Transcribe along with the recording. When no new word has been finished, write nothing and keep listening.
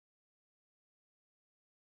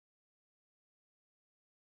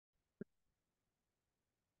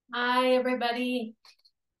Hi, everybody.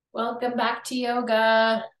 Welcome back to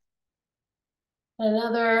yoga.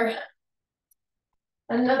 Another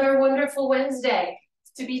wonderful Wednesday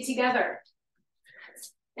to be together.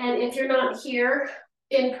 And if you're not here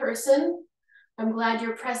in person, I'm glad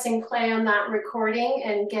you're pressing play on that recording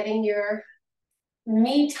and getting your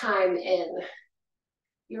me time in.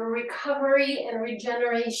 Your recovery and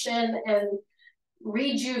regeneration and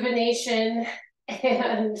rejuvenation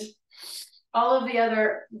and all of the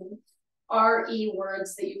other RE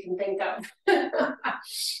words that you can think of.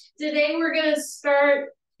 Today we're going to start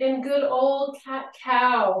in good old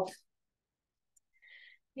cat-cow.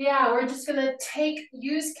 Yeah, we're just going to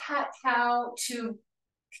use cat-cow to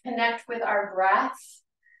connect with our breath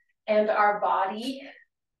and our body.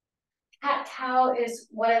 Cat-cow is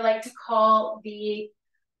what I like to call the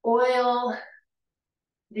olive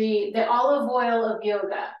oil of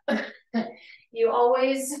yoga. You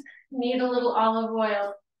always need a little olive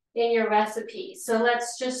oil in your recipe. So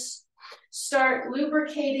let's just start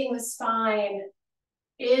lubricating the spine.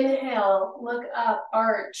 Inhale, look up,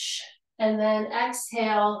 arch, and then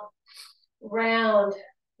exhale, round,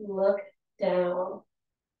 look down.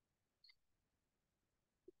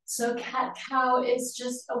 So cat-cow is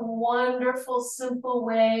just a wonderful, simple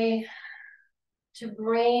way to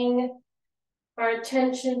bring our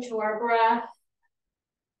attention to our breath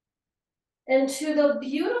and to the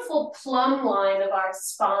beautiful plumb line of our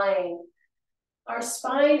spine. Our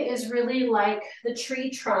spine is really like the tree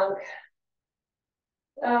trunk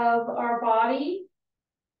of our body,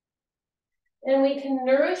 and we can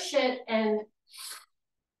nourish it and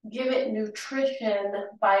give it nutrition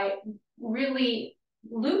by really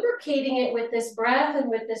lubricating it with this breath and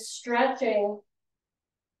with this stretching.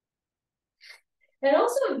 And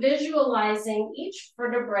also visualizing each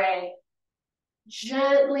vertebrae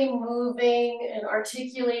gently moving and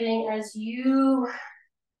articulating as you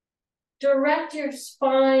direct your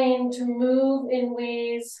spine to move in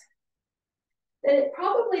ways that it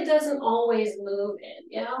probably doesn't always move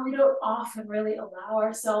in. We don't often really allow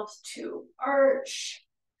ourselves to arch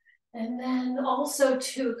and then also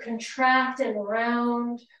to contract and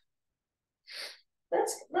round.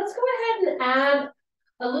 Let's go ahead and add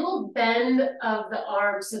a little bend of the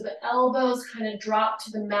arms so the elbows kind of drop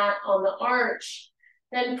to the mat on the arch.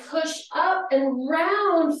 Then push up and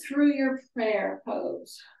round through your prayer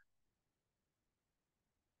pose.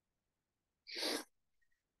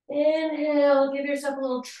 Inhale, give yourself a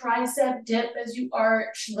little tricep dip as you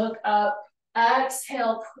arch, look up.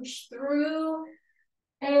 Exhale, push through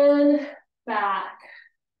and back.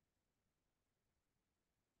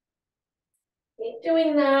 Keep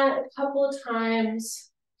doing that a couple of times.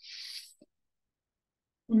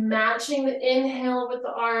 Matching the inhale with the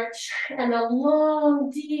arch and a long,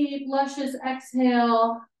 deep, luscious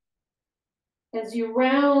exhale as you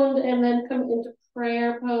round and then come into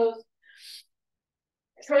prayer pose.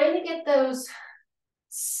 Trying to get those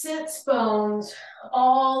sits bones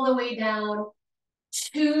all the way down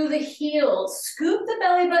to the heels. Scoop the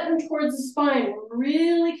belly button towards the spine.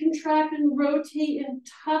 Really contract and rotate and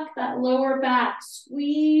tuck that lower back.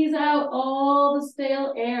 Squeeze out all the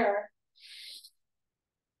stale air.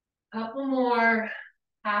 Couple more.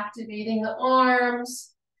 Activating the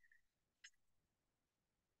arms.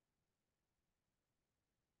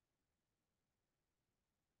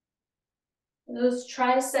 Those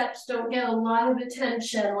triceps don't get a lot of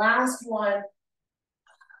attention. Last one.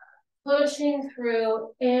 Pushing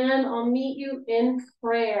through, and I'll meet you in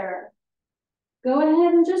prayer. Go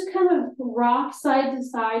ahead and just kind of rock side to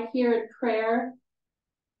side here in prayer.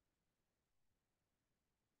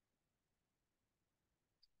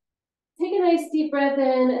 Take a nice deep breath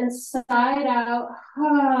in and side out.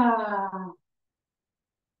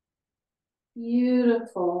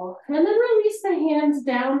 Beautiful. And then release the hands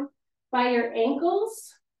down by your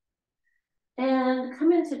ankles and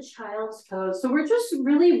come into child's pose. So we're just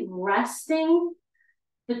really resting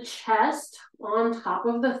the chest on top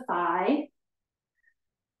of the thigh.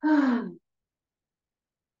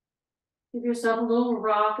 Give yourself a little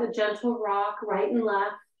rock, a gentle rock, right and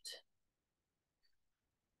left.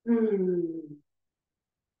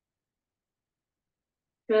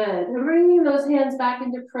 Good. And bringing those hands back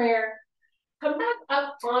into prayer. Come back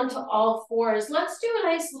up onto all fours. Let's do a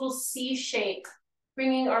nice little C shape,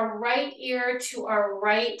 bringing our right ear to our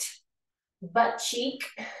right butt cheek.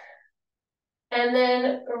 And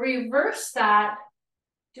then reverse that,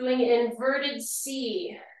 doing an inverted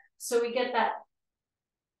C. So we get that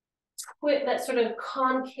sort of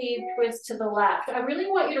concave twist to the left. I really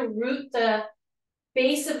want you to root the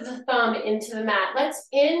base of the thumb into the mat. Let's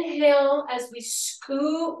inhale as we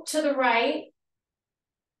scoop to the right.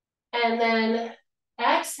 And then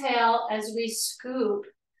exhale as we scoop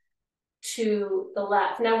to the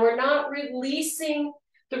left. Now we're not releasing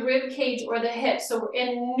the rib cage or the hips, so we're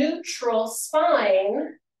in neutral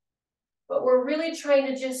spine, but we're really trying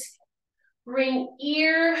to just bring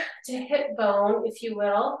ear to hip bone, if you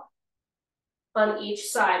will, on each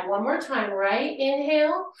side. One more time, right?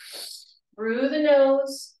 Inhale through the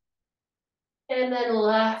nose, and then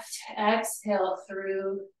left exhale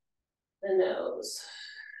through the nose.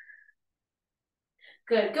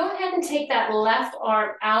 Good. Go ahead and take that left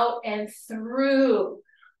arm out and through.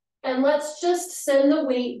 And let's just send the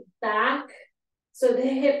weight back so the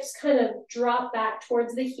hips kind of drop back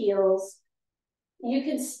towards the heels. You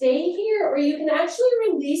can stay here, or you can actually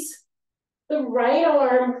release the right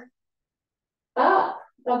arm up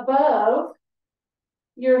above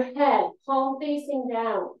your head, palm facing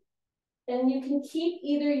down. And you can keep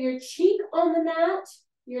either your cheek on the mat,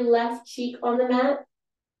 your left cheek on the mat,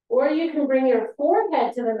 or you can bring your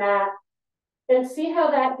forehead to the mat and see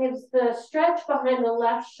how that gives the stretch behind the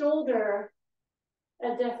left shoulder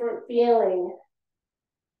a different feeling.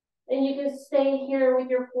 And you can stay here with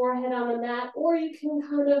your forehead on the mat, or you can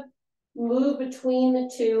kind of move between the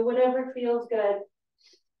two, whatever feels good.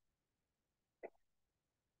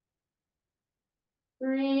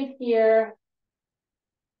 Breathe here.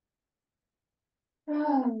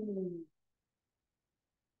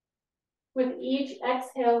 With each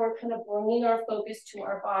exhale, we're kind of bringing our focus to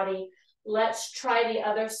our body. Let's try the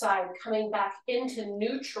other side, coming back into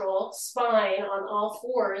neutral spine on all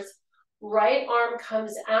fours. Right arm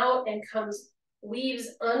comes out and weaves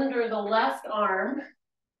under the left arm,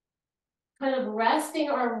 kind of resting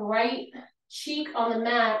our right cheek on the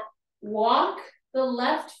mat. Walk the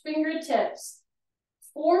left fingertips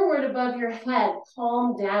forward above your head,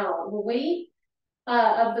 palm down. The weight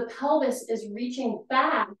of the pelvis is reaching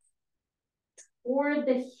back toward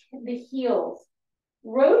the heels.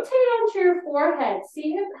 Rotate onto your forehead.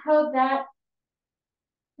 See how that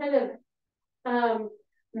kind of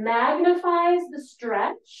magnifies the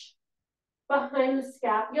stretch behind the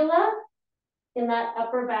scapula in that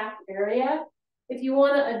upper back area. If you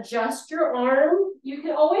want to adjust your arm, you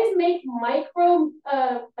can always make micro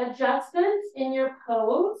adjustments in your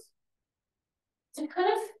pose to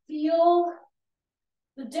kind of feel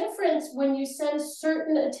the difference when you send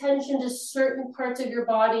certain attention to certain parts of your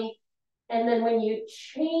body, and then when you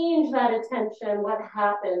change that attention, what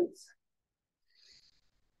happens?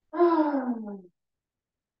 Oh.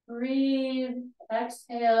 Breathe,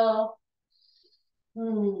 exhale.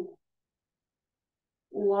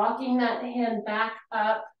 Walking that hand back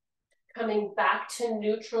up, coming back to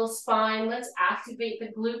neutral spine. Let's activate the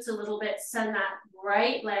glutes a little bit. Send that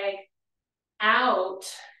right leg out,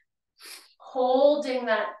 holding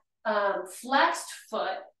that flexed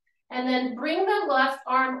foot, and then bring the left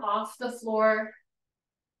arm off the floor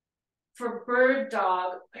for bird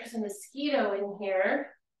dog. There's a mosquito in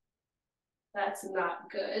here. That's not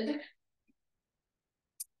good.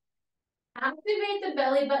 Activate the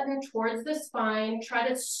belly button towards the spine. Try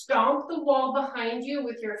to stomp the wall behind you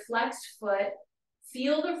with your flexed foot.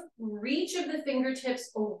 Feel the reach of the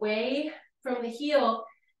fingertips away from the heel,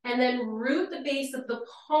 and then root the base of the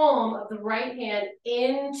palm of the right hand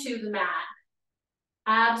into the mat.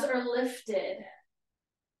 Abs are lifted.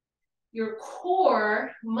 Your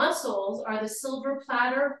core muscles are the silver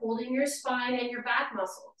platter holding your spine and your back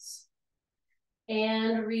muscles.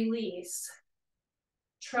 And release.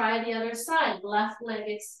 Try the other side. Left leg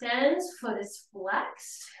extends, foot is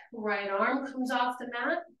flexed, right arm comes off the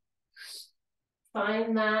mat.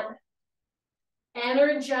 Find that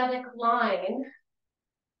energetic line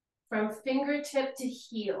from fingertip to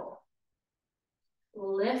heel.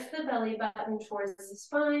 Lift the belly button towards the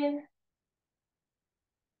spine.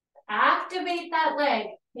 Activate that leg.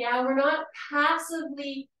 Yeah, we're not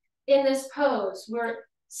passively in this pose. We're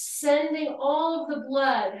sending all of the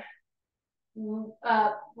blood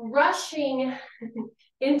rushing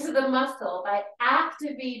into the muscle by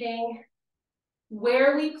activating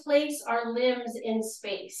where we place our limbs in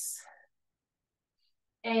space.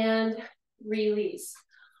 And release.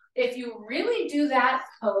 If you really do that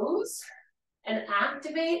pose and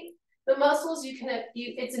activate the muscles,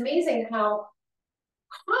 it's amazing how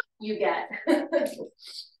hot you get.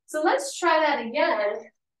 So let's try that again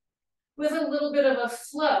with a little bit of a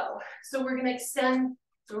flow. So we're going to extend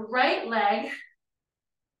the right leg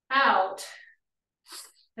out,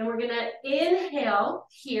 and we're gonna inhale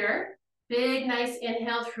here, big, nice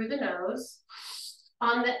inhale through the nose.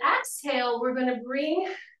 On the exhale, we're gonna bring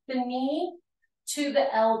the knee to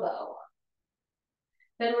the elbow.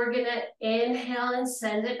 Then we're gonna inhale and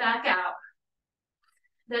send it back out.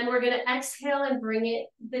 Then we're going to exhale and bring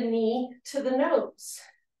the knee to the nose.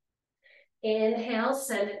 Inhale,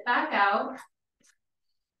 send it back out.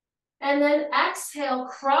 And then exhale,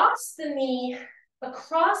 cross the knee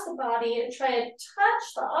across the body and try and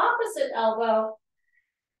touch the opposite elbow.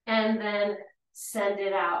 And then send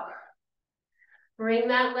it out. Bring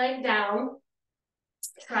that leg down.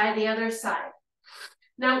 Try the other side.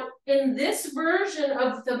 Now, in this version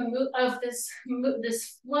of this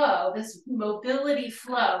flow, this mobility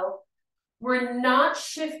flow, we're not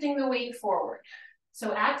shifting the weight forward.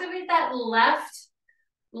 So activate that left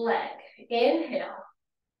leg. Inhale.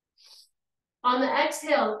 On the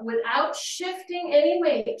exhale, without shifting any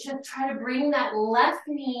weight, just try to bring that left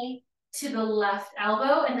knee to the left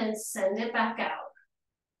elbow and then send it back out.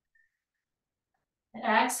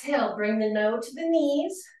 Exhale, bring the nose to the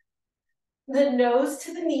knees, the nose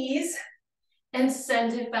to the knees, and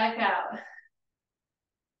send it back out.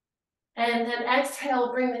 And then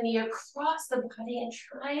exhale, bring the knee across the body and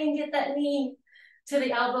try and get that knee to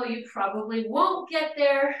the elbow. You probably won't get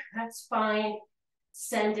there. That's fine.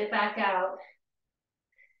 Send it back out.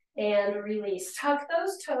 And release. Tuck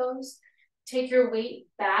those toes. Take your weight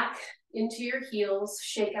back into your heels.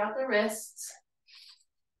 Shake out the wrists.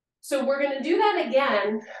 So we're going to do that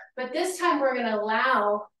again, but this time we're going to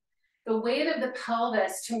allow the weight of the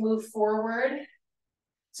pelvis to move forward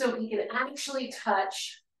so we can actually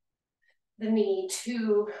touch the knee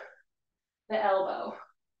to the elbow.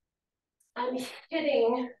 I'm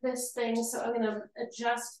hitting this thing, so I'm going to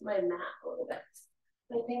adjust my mat a little bit.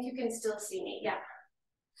 I think you can still see me, yeah.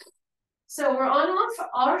 So we're on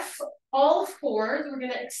all fours. We're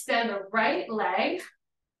going to extend the right leg.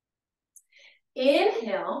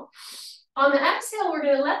 Inhale. On the exhale, we're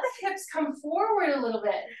going to let the hips come forward a little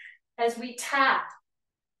bit as we tap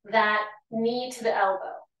that knee to the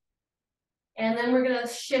elbow. And then we're going to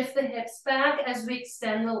shift the hips back as we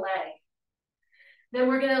extend the leg. Then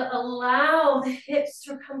we're going to allow the hips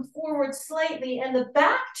to come forward slightly and the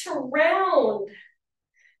back to round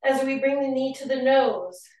as we bring the knee to the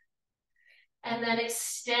nose. And then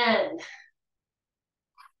extend.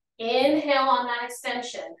 Inhale on that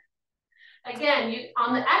extension. Again,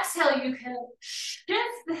 on the exhale, you can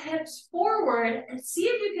shift the hips forward and see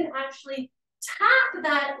if you can actually tap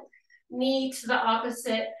that knee to the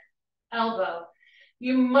opposite elbow.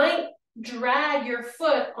 You might drag your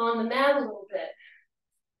foot on the mat a little bit.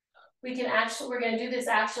 We're going to do this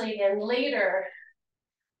actually again later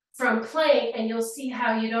from plank, and you'll see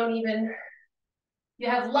how you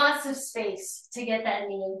have lots of space to get that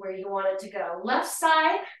knee where you want it to go. Left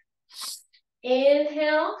side,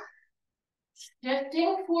 inhale.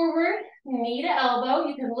 Shifting forward, knee to elbow.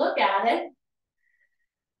 You can look at it.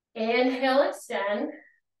 Inhale, extend.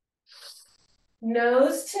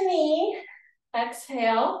 Nose to knee.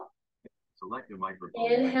 Exhale. Select a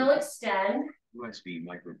microphone. Inhale, extend. USB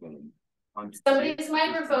microphone. Somebody's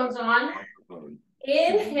microphone's on. Microphone.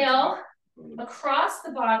 Inhale, across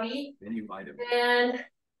the body. Menu item. And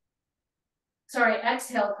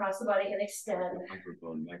exhale across the body and extend.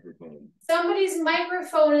 Microphone. Somebody's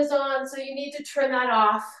microphone is on, so you need to turn that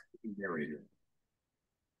off. Narrator.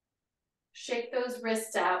 Shake those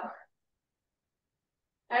wrists out.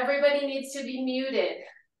 Everybody needs to be muted.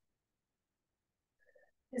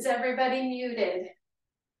 Is everybody muted?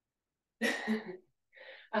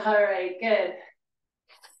 All right, good.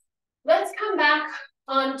 Let's come back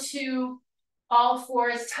onto all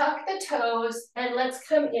fours, tuck the toes, and let's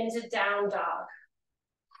come into down dog.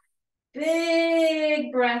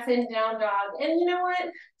 Big breath in down dog. And you know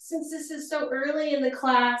what? Since this is so early in the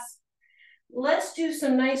class, let's do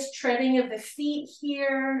some nice treading of the feet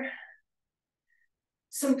here.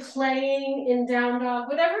 Some playing in down dog,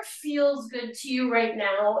 whatever feels good to you right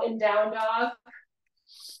now in down dog.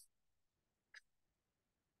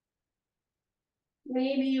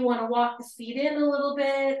 Maybe you want to walk the feet in a little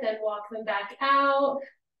bit, then walk them back out.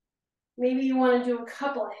 Maybe you want to do a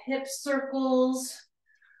couple of hip circles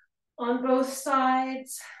on both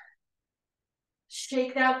sides.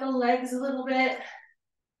 Shake out the legs a little bit.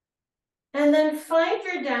 And then find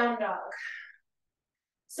your down dog.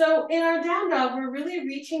 So in our down dog, we're really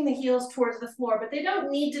reaching the heels towards the floor, but they don't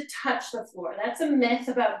need to touch the floor. That's a myth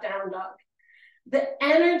about down dog. The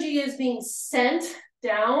energy is being sent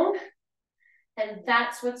down, and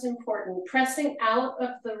that's what's important. Pressing out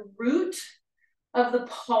of the root of the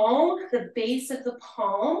palm, the base of the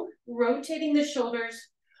palm, rotating the shoulders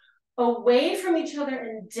away from each other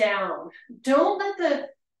and down. Don't let the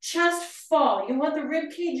chest fall. You want the rib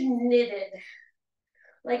cage knitted,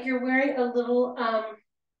 like you're wearing a little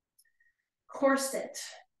corset.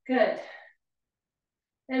 Good.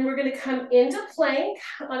 And we're gonna come into plank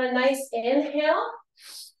on a nice inhale.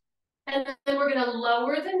 And then we're gonna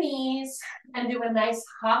lower the knees and do a nice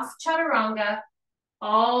half chaturanga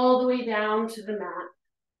all the way down to the mat.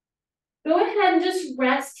 Go ahead and just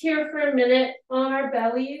rest here for a minute on our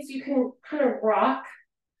bellies. You can kind of rock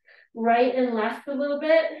right and left a little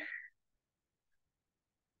bit.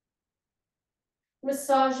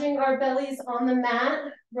 Massaging our bellies on the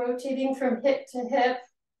mat, rotating from hip to hip.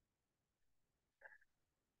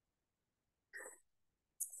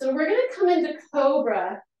 So we're gonna come into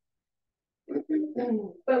Cobra,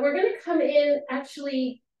 but we're gonna come in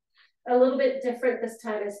actually a little bit different this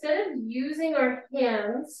time. Instead of using our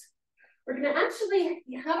hands, we're gonna actually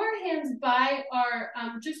have our hands by our,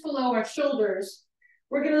 just below our shoulders.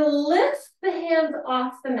 We're gonna lift the hands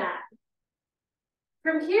off the mat.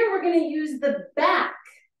 From here, we're gonna use the back,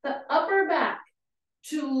 the upper back,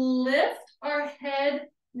 to lift our head,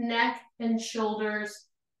 neck, and shoulders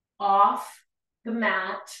off the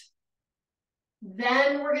mat.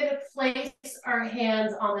 Then we're gonna place our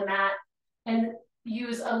hands on the mat and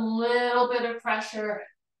use a little bit of pressure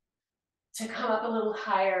to come up a little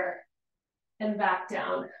higher and back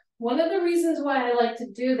down. One of the reasons why I like to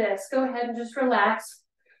do this, go ahead and just relax,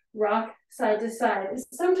 rock side to side, is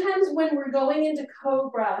sometimes when we're going into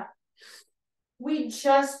Cobra, we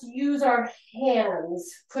just use our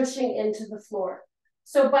hands pushing into the floor.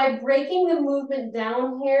 So by breaking the movement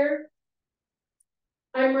down here,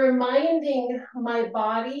 I'm reminding my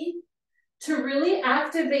body to really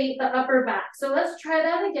activate the upper back. So let's try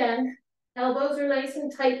that again. Elbows are nice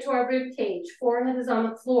and tight to our rib cage. Forehead is on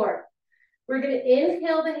the floor. We're going to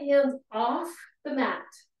inhale the hands off the mat.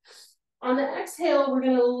 On the exhale, we're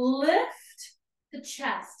going to lift the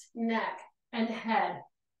chest, neck, and head.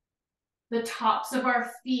 The tops of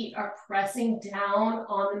our feet are pressing down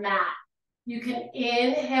on the mat. You can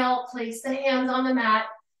inhale, place the hands on the mat,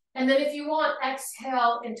 and then if you want,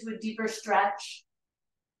 exhale into a deeper stretch,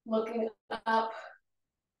 looking up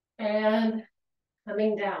and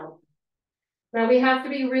coming down. Now we have to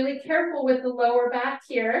be really careful with the lower back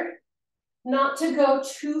here, not to go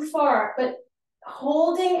too far, but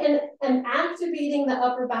holding and activating the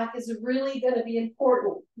upper back is really going to be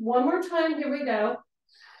important. One more time, here we go.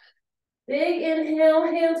 Big inhale,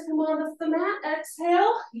 hands come on the mat,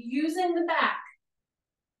 exhale, using the back.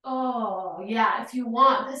 Oh, yeah, if you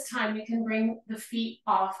want, this time you can bring the feet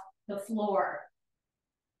off the floor.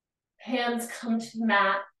 Hands come to the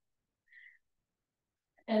mat.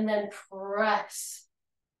 And then press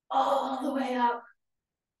all the way up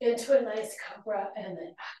into a nice Cobra and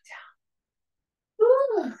then back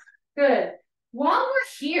down. Ooh, good. While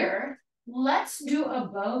we're here, let's do a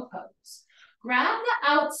bow pose. Grab the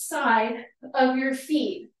outside of your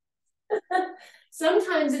feet.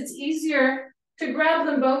 Sometimes it's easier to grab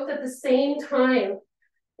them both at the same time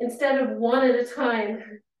instead of one at a time.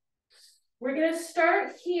 We're going to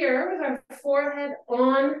start here with our forehead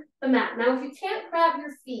on the mat. Now, if you can't grab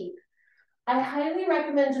your feet, I highly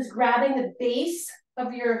recommend just grabbing the base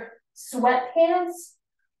of your sweatpants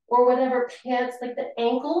or whatever pants, like the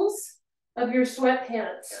ankles of your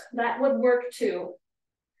sweatpants. That would work too.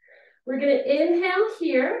 We're going to inhale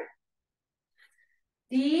here.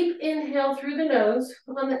 Deep inhale through the nose.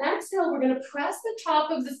 On the exhale, we're going to press the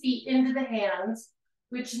top of the feet into the hands,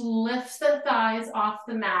 which lifts the thighs off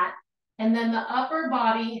the mat. And then the upper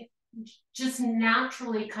body just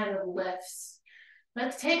naturally kind of lifts.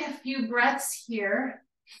 Let's take a few breaths here.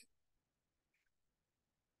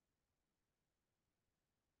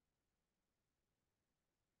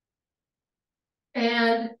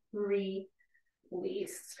 And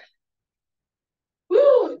release.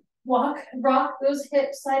 Woo! Walk, rock those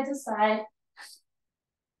hips side to side.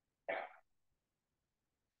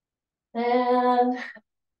 And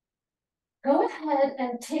go ahead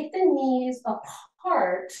and take the knees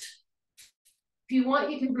apart. If you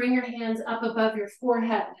want, you can bring your hands up above your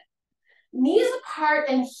forehead. Knees apart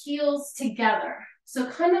and heels together. So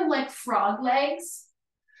kind of like frog legs.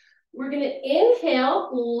 We're going to inhale,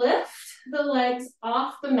 lift the legs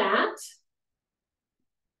off the mat.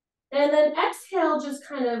 And then exhale, just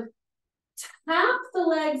kind of tap the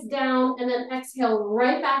legs down and then exhale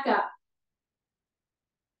right back up.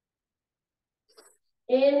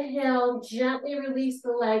 Inhale, gently release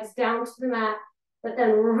the legs down to the mat, but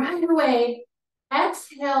then right away,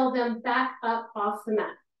 exhale them back up off the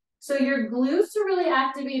mat. So your glutes are really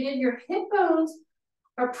activated, your hip bones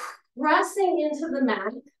are pressing into the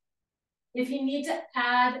mat. If you need to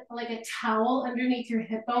add like a towel underneath your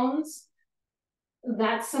hip bones,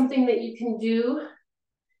 that's something that you can do.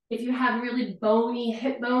 If you have really bony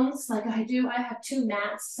hip bones, like I do, I have 2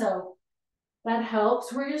 mats, so that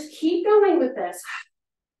helps. We're just keep going with this.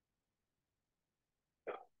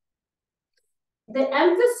 The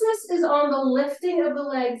emphasis is on the lifting of the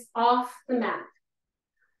legs off the mat.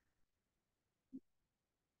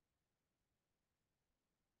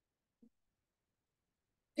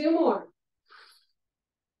 Two more.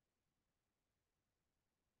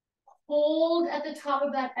 Hold at the top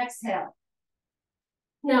of that exhale.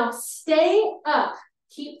 Now stay up.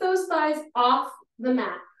 Keep those thighs off the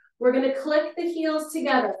mat. We're going to click the heels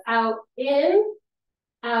together. Out, in,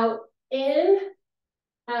 out, in,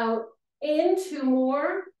 out, in. Two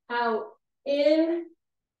more. Out, in,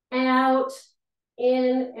 out,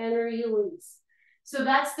 in, and release. So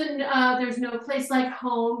that's the there's no place like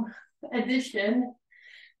home addition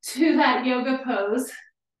to that yoga pose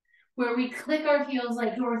where we click our heels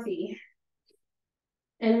like Dorothy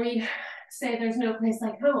and we say there's no place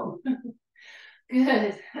like home.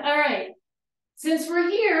 Good. All right. Since we're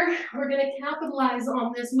here, we're going to capitalize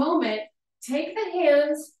on this moment. Take the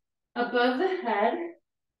hands above the head,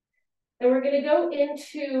 and we're going to go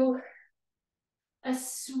into a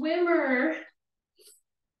swimmer,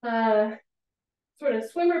 sort of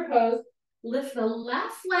swimmer pose. Lift the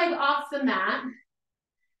left leg off the mat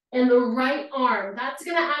and the right arm. That's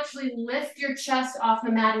going to actually lift your chest off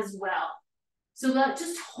the mat as well. So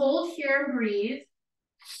just hold here and breathe.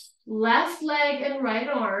 Left leg and right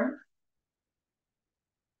arm.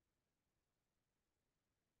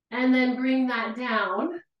 And then bring that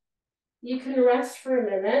down. You can rest for a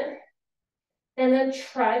minute. And then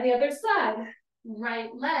try the other side. Right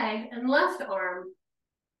leg and left arm.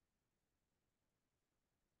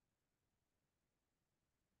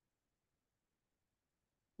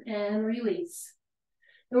 And release.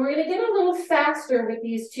 And we're going to get a little faster with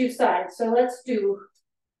these two sides. So let's do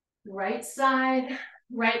right side,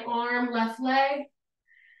 right arm, left leg.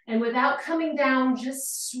 And without coming down,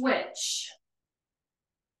 just switch.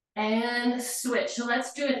 And switch. So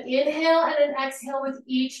let's do an inhale and an exhale with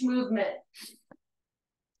each movement.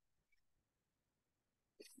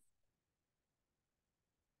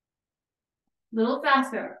 Little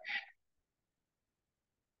faster.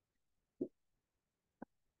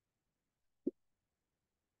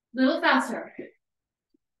 Little faster.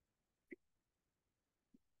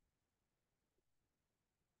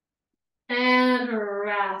 And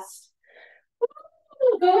rest.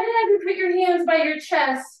 Go ahead and put your hands by your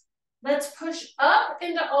chest. Let's push up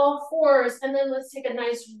into all fours, and then let's take a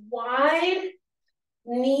nice wide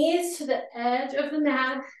knees to the edge of the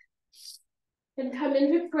mat and come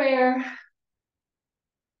into prayer.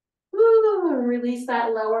 Ooh, release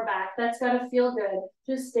that lower back. That's got to feel good.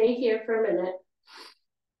 Just stay here for a minute.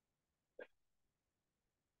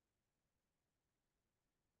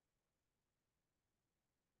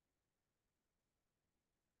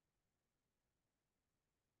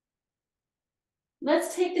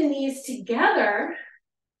 Let's take the knees together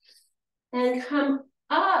and come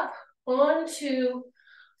up onto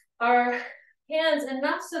our hands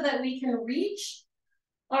enough so that we can reach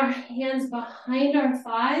our hands behind our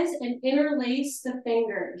thighs and interlace the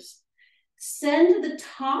fingers. Send the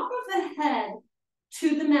top of the head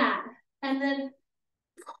to the mat and then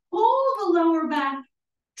pull the lower back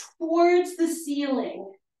towards the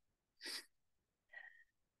ceiling.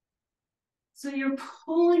 So you're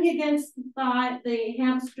pulling against the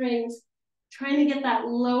hamstrings, trying to get that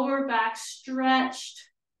lower back stretched.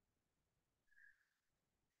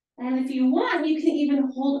 And if you want, you can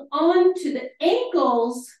even hold on to the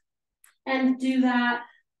ankles and do that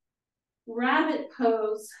rabbit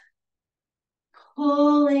pose,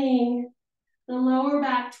 pulling the lower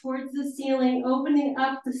back towards the ceiling, opening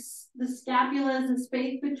up the scapulas, the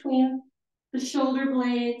space between the shoulder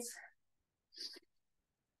blades,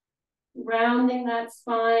 rounding that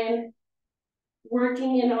spine,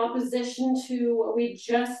 working in opposition to what we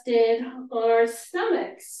just did on our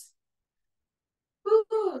stomachs.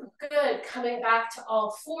 Ooh, good. Coming back to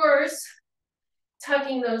all fours,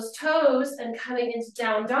 tucking those toes and coming into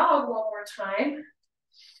down dog one more time.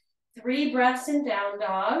 3 breaths in down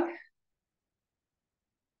dog.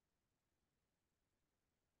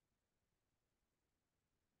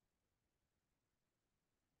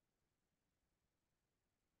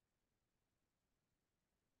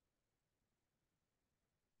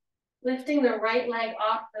 Lifting the right leg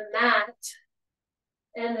off the mat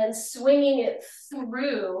and then swinging it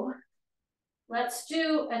through. Let's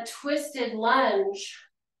do a twisted lunge.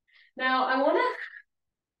 Now, I want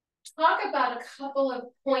to talk about a couple of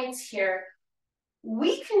points here.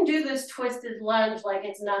 We can do this twisted lunge like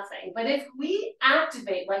it's nothing, but if we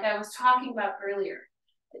activate, like I was talking about earlier,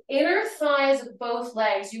 the inner thighs of both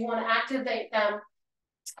legs, you want to activate them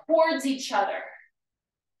towards each other.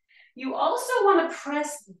 You also want to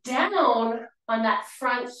press down on that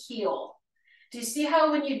front heel. Do you see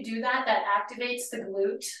how when you do that, that activates the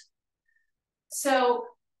glute? So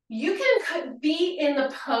you can be in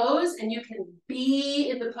the pose and you can be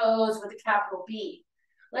in the pose with a capital B.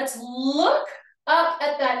 Let's look up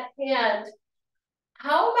at that hand.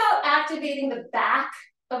 How about activating the back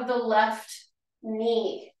of the left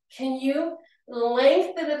knee? Can you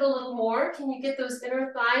lengthen it a little more? Can you get those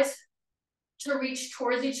inner thighs to reach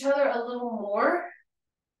towards each other a little more?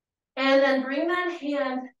 And then bring that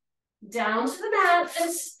hand down to the mat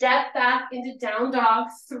and step back into down dog.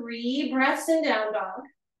 3 breaths in down dog.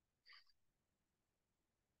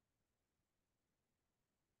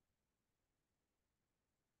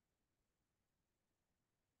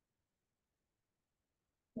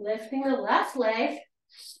 Lifting the left leg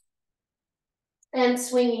and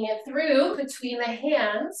swinging it through between the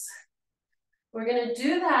hands. We're going to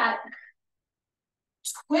do that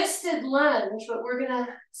twisted lunge, but we're going to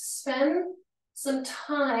spend some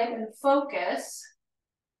time and focus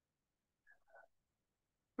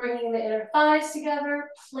bringing the inner thighs together,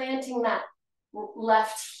 planting that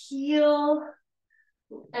left heel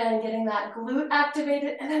and getting that glute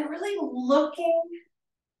activated, and then really looking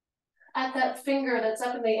at that finger that's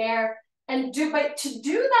up in the air. And to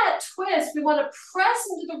do that twist, we want to press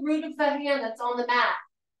into the root of the hand that's on the mat.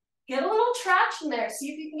 Get a little traction there.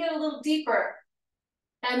 See if you can get a little deeper.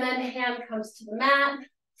 And then hand comes to the mat.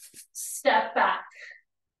 Step back.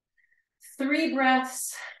 3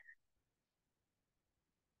 breaths.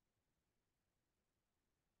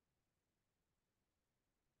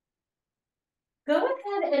 Go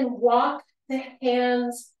ahead and walk the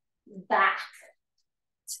hands back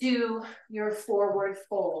to your forward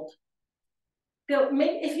fold.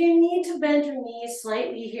 If you need to bend your knees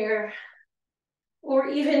slightly here, or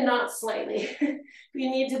even not slightly, if you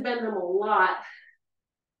need to bend them a lot,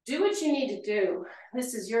 do what you need to do.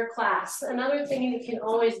 This is your class. Another thing you can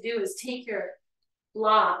always do is take your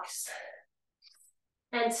blocks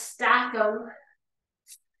and stack them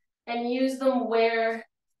and use them where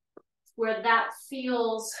that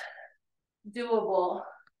feels doable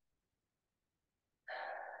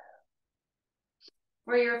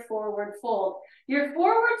for your forward fold. Your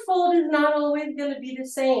forward fold is not always going to be the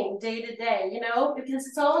same day to day, you know, because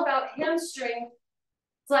it's all about hamstring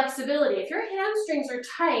flexibility. If your hamstrings are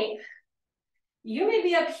tight, you may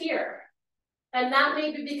be up here. And that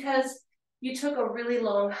may be because you took a really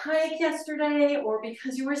long hike yesterday or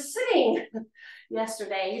because you were sitting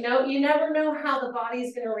yesterday. You know, you never know how the body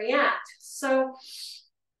is going to react. So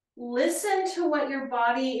listen to what your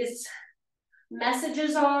body's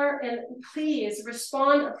messages are and please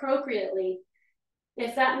respond appropriately.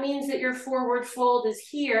 If that means that your forward fold is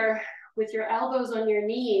here with your elbows on your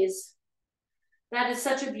knees, that is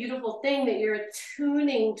such a beautiful thing that you're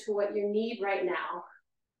attuning to what you need right now.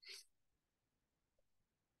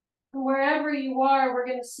 Wherever you are, we're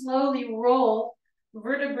going to slowly roll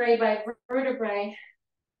vertebrae by vertebrae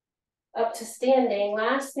up to standing.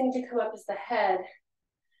 Last thing to come up is the head.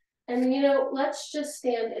 And you know, let's just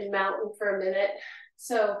stand in mountain for a minute.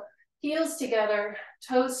 So heels together,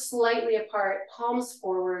 toes slightly apart, palms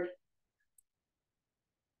forward.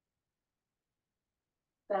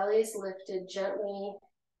 Belly's lifted gently.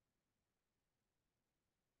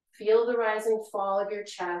 Feel the rise and fall of your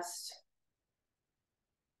chest.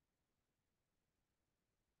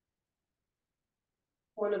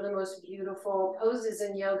 One of the most beautiful poses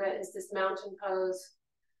in yoga is this mountain pose.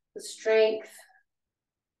 The strength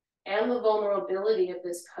and the vulnerability of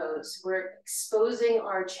this pose. We're exposing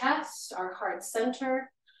our chest, our heart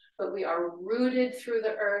center, but we are rooted through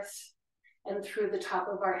the earth and through the top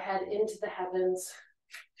of our head into the heavens.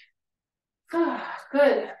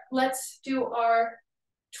 Good. Let's do our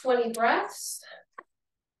 20 breaths.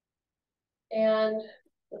 And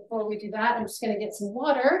before we do that, I'm just going to get some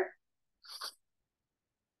water.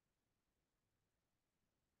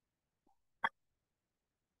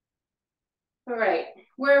 All right,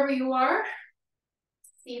 wherever you are,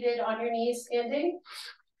 seated on your knees, standing.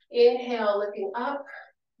 Inhale, looking up,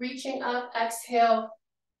 reaching up. Exhale,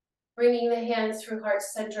 bringing the hands through heart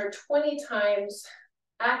center 20 times,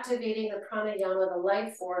 activating the pranayama, the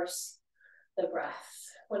life force, the breath.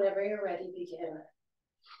 Whenever you're ready, begin.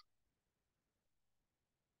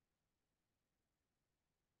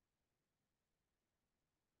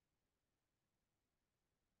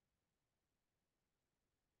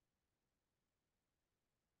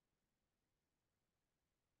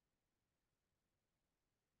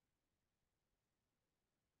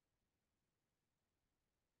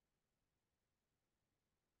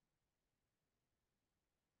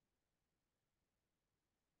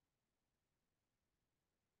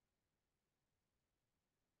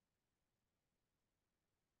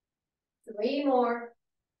 3 more.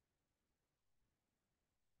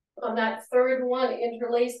 On that third one,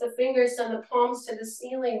 interlace the fingers, send the palms to the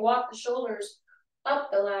ceiling, walk the shoulders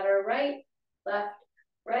up the ladder, right, left,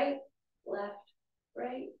 right, left,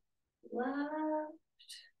 right, left,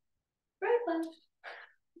 right, left.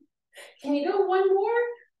 Can you go one more?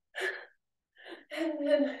 And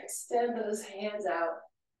then extend those hands out.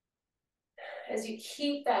 As you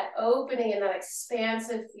keep that opening and that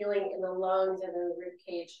expansive feeling in the lungs and in the rib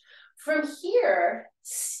cage. From here,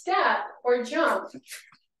 step or jump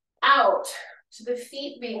out to the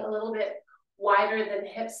feet being a little bit wider than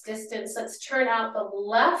hips distance. Let's turn out the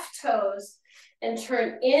left toes and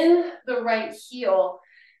turn in the right heel,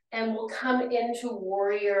 and we'll come into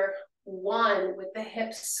warrior one with the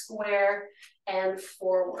hips square and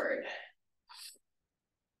forward.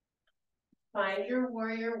 Find your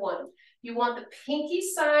warrior one. You want the pinky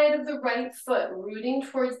side of the right foot rooting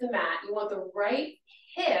towards the mat. You want the right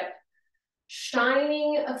hip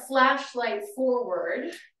shining a flashlight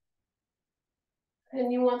forward.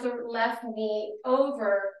 And you want the left knee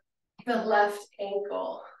over the left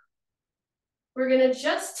ankle. We're gonna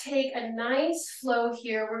just take a nice flow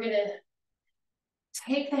here. We're gonna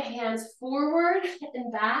take the hands forward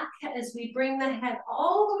and back as we bring the head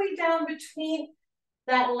all the way down between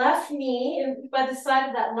that left knee and by the side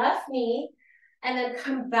of that left knee, and then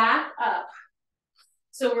come back up.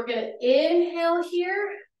 So we're gonna inhale here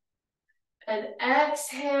and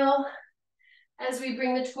exhale as we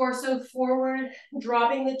bring the torso forward,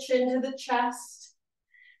 dropping the chin to the chest,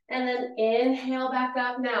 and then inhale back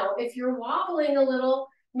up. Now, if you're wobbling a little,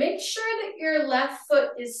 make sure that your left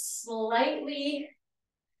foot is slightly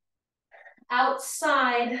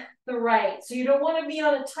outside the right. So you don't want to be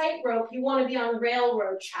on a tightrope, you want to be on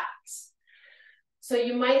railroad tracks. So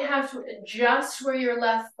you might have to adjust where your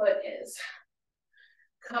left foot is.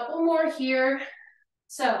 Couple more here.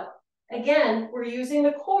 So again, we're using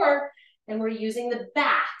the core and we're using the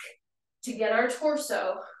back to get our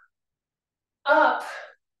torso up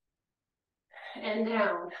and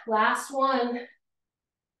down. Last one.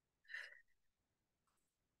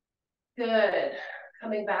 Good.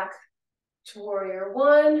 Coming back to warrior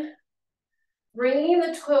one. Bringing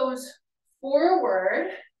the toes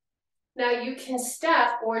forward. Now you can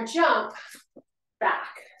step or jump back.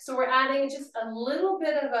 So we're adding just a little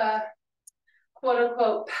bit of a quote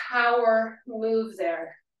unquote power move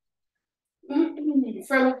there.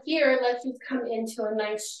 From here, let's just come into a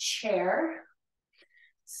nice chair.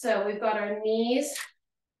 So we've got our knees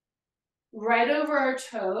right over our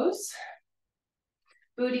toes.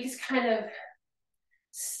 Booty's kind of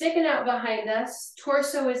sticking out behind us.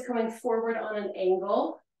 Torso is coming forward on an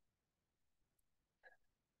angle.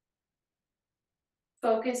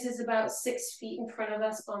 Focus is about 6 feet in front of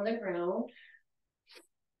us on the ground.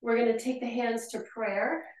 We're going to take the hands to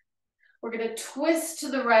prayer. We're going to twist to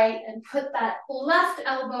the right and put that left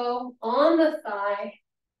elbow on the thigh,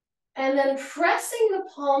 and then pressing the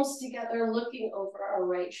palms together, looking over our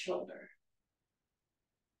right shoulder.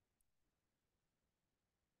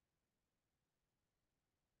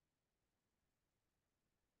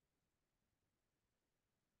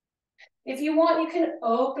 If you want, you can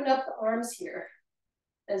open up the arms here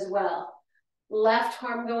as well. Left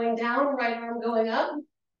arm going down, right arm going up.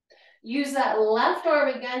 Use that left arm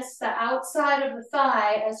against the outside of the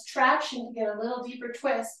thigh as traction to get a little deeper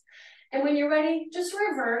twist. And when you're ready, just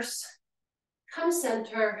reverse, come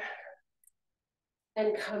center,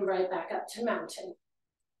 and come right back up to mountain.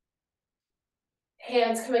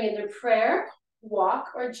 Hands coming into prayer, walk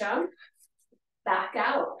or jump, back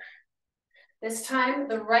out. This time,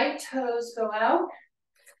 the right toes go out,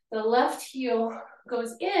 the left heel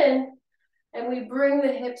goes in, and we bring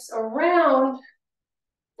the hips around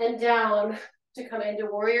and down to come into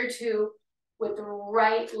warrior two with the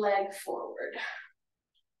right leg forward.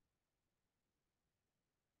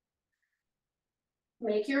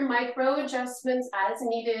 Make your micro adjustments as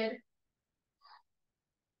needed.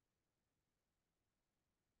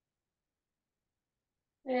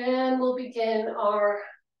 And we'll begin our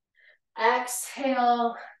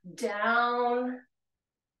exhale down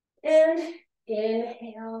and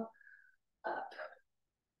inhale up.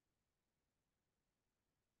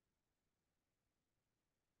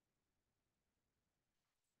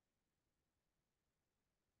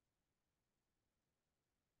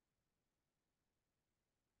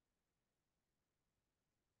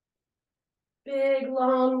 Big,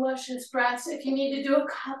 long, luscious breaths. If you need to do a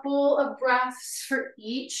couple of breaths for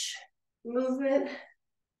each movement,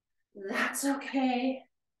 that's okay.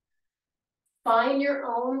 Find your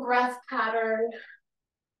own breath pattern.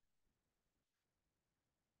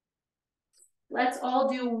 Let's all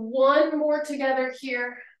do one more together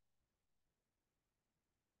here.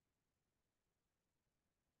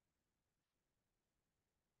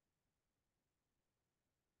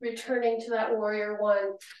 Returning to that warrior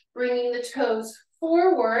one, bringing the toes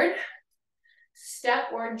forward, step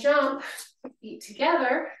or jump, feet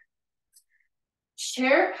together,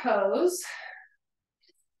 chair pose.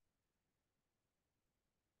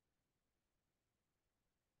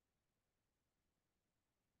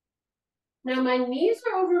 Now my knees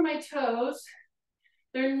are over my toes.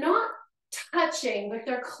 They're not touching, but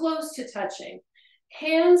they're close to touching.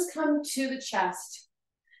 Hands come to the chest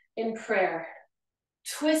in prayer.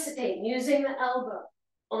 Twisting, using the elbow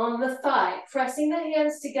on the thigh, pressing the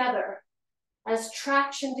hands together as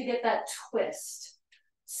traction to get that twist.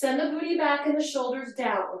 Send the booty back and the shoulders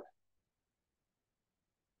down.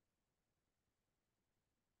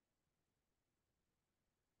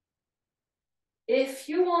 If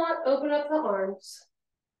you want, open up the arms.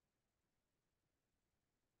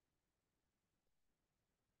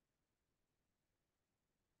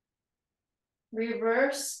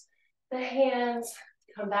 Reverse the hands,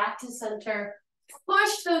 come back to center,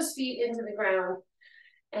 push those feet into the ground,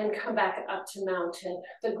 and come back up to mountain.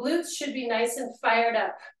 The glutes should be nice and fired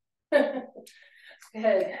up.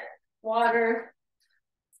 Good. Water,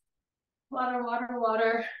 water, water,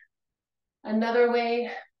 water. Another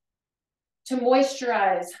way to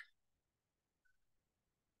moisturize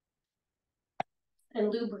and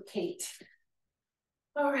lubricate.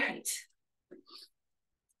 All right.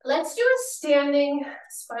 Let's do a standing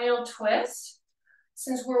spinal twist.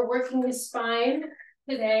 Since we're working the spine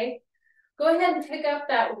today, go ahead and pick up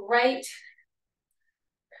that right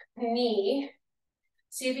knee.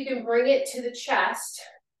 See if you can bring it to the chest.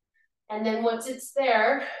 And then once it's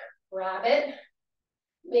there, grab it.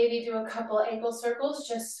 Maybe do a couple ankle circles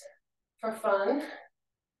just for fun.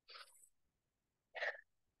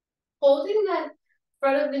 Holding that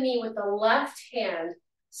front of the knee with the left hand,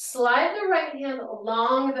 slide the right hand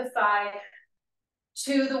along the thigh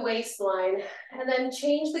to the waistline, and then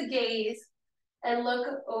change the gaze and look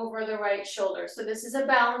over the right shoulder. So this is a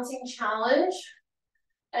balancing challenge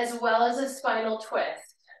as well as a spinal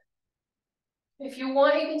twist. If you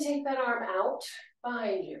want, you can take that arm out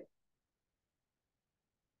behind you.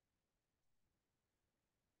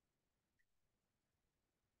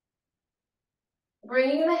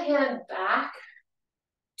 Bringing the hand back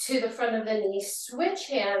to the front of the knee, switch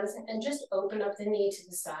hands and just open up the knee to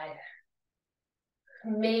the side.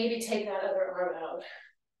 Maybe take that other arm out.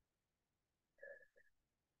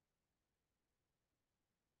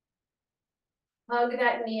 Hug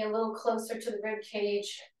that knee a little closer to the rib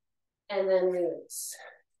cage and then release.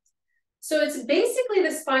 So it's basically the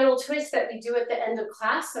spinal twist that we do at the end of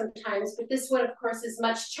class sometimes, but this one, of course, is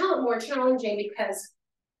much more challenging because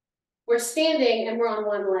we're standing and we're on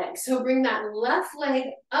one leg. So bring that left leg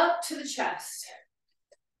up to the chest,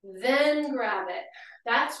 then grab it.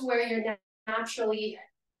 That's where your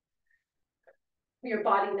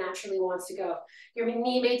body naturally wants to go. Your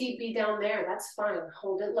knee may be down there, that's fine,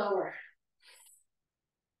 hold it lower.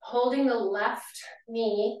 Holding the left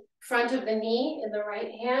knee, front of the knee in the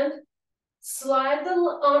right hand, slide the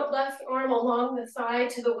left arm along the thigh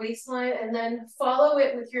to the waistline and then follow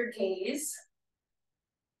it with your gaze.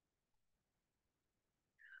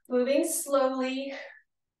 Moving slowly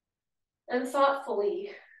and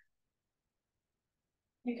thoughtfully.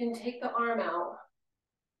 You can take the arm out.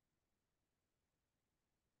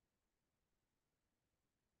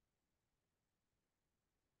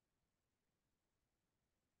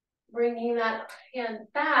 Bringing that hand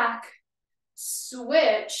back,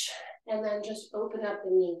 switch, and then just open up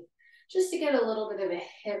the knee. Just to get a little bit of a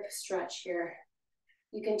hip stretch here.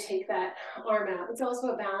 You can take that arm out. It's also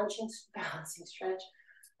a balancing stretch,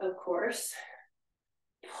 of course.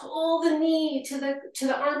 Pull the knee to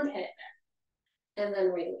the armpit, and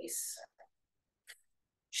then release.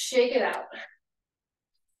 Shake it out.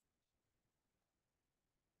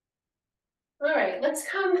 All right, let's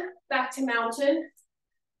come back to mountain.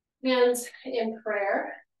 Hands in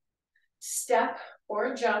prayer. Step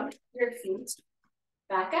or jump your feet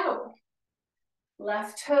back out.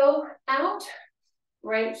 Left toe out,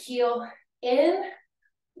 right heel in,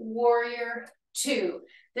 warrior two.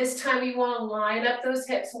 This time you want to line up those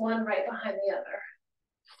hips, one right behind the other.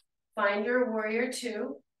 Find your warrior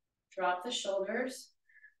two, drop the shoulders.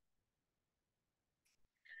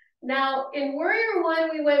 Now in warrior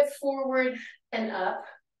one, we went forward and up.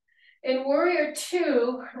 In warrior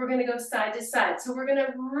two, we're going to go side to side. So we're going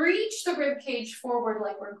to reach the rib cage forward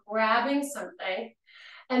like we're grabbing something.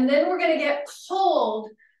 And then we're going to get pulled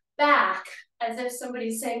back as if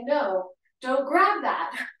somebody's saying, no, don't grab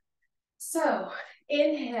that. So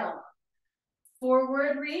inhale,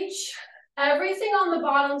 forward reach. Everything on the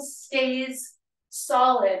bottom stays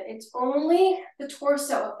solid. It's only the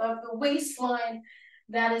torso above the waistline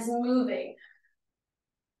that is moving.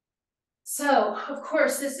 So, of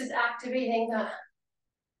course, this is activating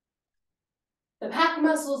the back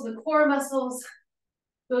muscles, the core muscles.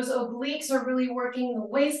 Those obliques are really working. The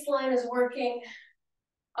waistline is working.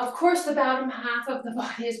 Of course, the bottom half of the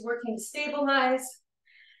body is working to stabilize.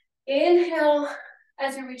 Inhale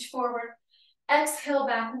as you reach forward. Exhale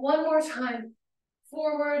back one more time.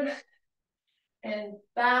 Forward and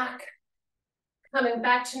back. Coming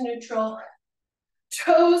back to neutral.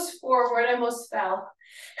 Toes forward, I almost fell.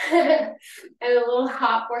 And a little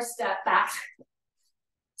hop or step back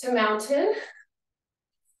to mountain.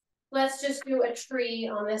 Let's just do a tree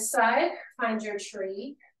on this side. Find your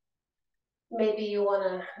tree. Maybe you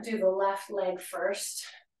want to do the left leg first.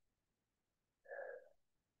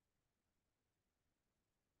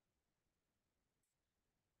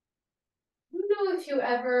 I don't know if you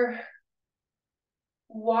ever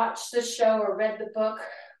watched the show or read the book,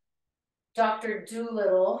 Dr.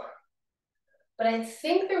 Dolittle, but I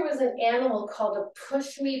think there was an animal called a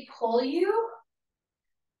push me pull you.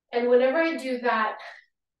 And whenever I do that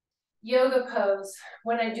yoga pose,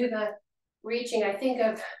 when I do the reaching, I think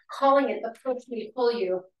of calling it the push me pull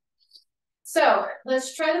you. So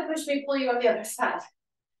let's try the push me pull you on the other side.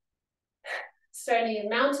 Starting in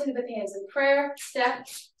mountain with hands in prayer, step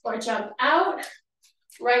or jump out,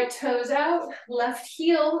 right toes out, left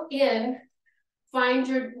heel in. Find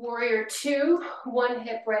your warrior two, one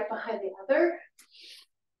hip right behind the other.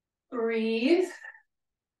 Breathe.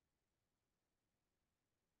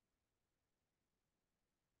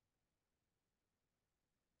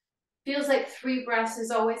 Feels like 3 breaths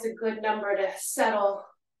is always a good number to settle.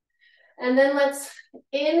 And then let's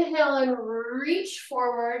inhale and reach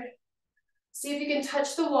forward. See if you can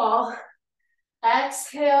touch the wall.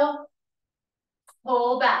 Exhale,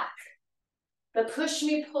 pull back. The push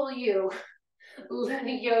me, pull you. Let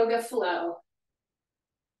yoga flow.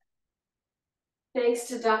 Thanks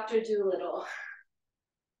to Dr. Dolittle.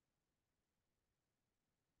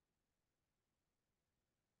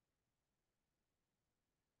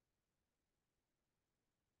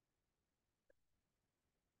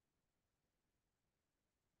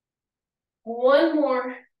 One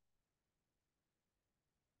more.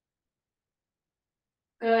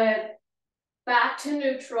 Good. Back to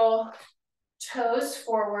neutral. Toes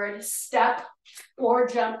forward. Step or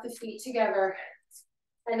jump the feet together.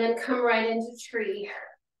 And then come right into tree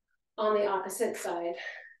on the opposite side.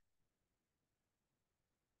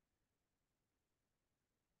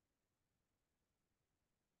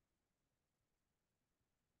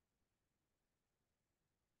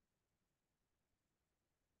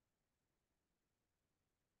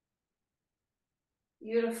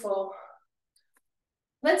 Beautiful.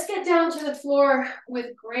 Let's get down to the floor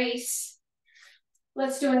with grace.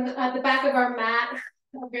 Let's do at the back of our mat,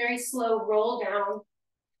 a very slow roll down.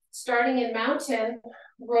 Starting in mountain,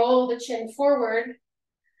 roll the chin forward,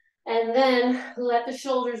 and then let the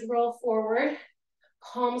shoulders roll forward,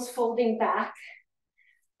 palms folding back,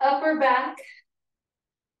 upper back,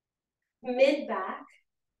 mid back,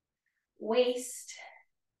 waist,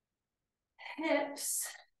 hips.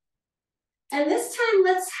 And this time,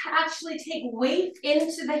 let's actually take weight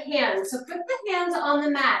into the hands. So put the hands on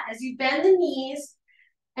the mat as you bend the knees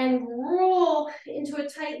and roll into a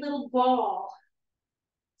tight little ball.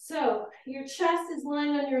 So your chest is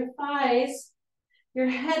lying on your thighs. Your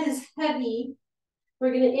head is heavy.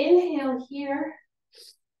 We're going to inhale here.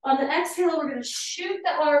 On the exhale, we're going to shoot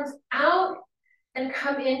the arms out and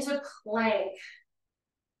come into plank.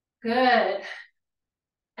 Good.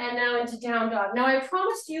 And now into down dog. Now I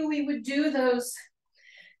promised you we would do those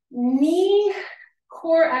knee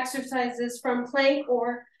core exercises from plank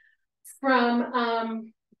or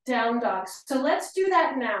from down dog. So let's do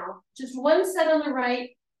that now. Just one set on the right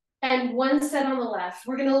and one set on the left.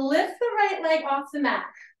 We're going to lift the right leg off the mat.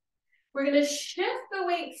 We're going to shift the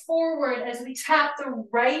weight forward as we tap the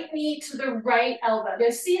right knee to the right elbow. Now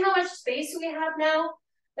see how much space we have now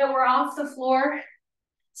that we're off the floor?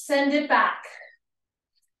 Send it back.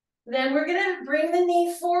 Then we're going to bring the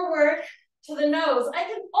knee forward to the nose. I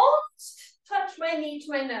can almost touch my knee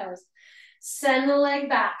to my nose. Send the leg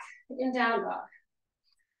back in down dog.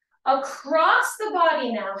 Across the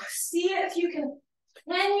body now. See if you can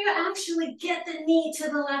you actually get the knee to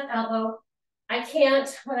the left elbow? I can't,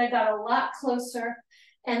 but I got a lot closer.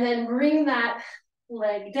 And then bring that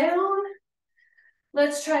leg down.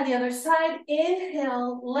 Let's try the other side.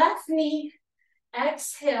 Inhale, left knee.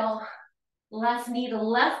 Exhale, left knee to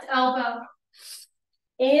left elbow.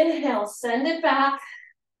 Inhale, send it back.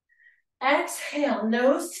 Exhale,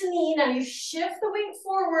 nose to knee. Now you shift the weight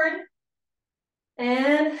forward.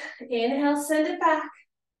 And inhale, send it back.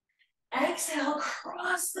 Exhale,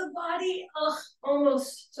 cross the body. Ugh,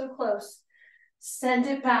 almost so close. Send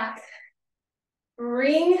it back.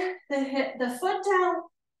 Bring the foot down,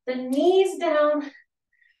 the knees down,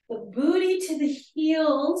 the booty to the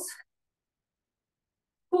heels.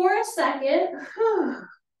 For a second.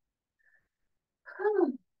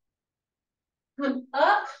 Come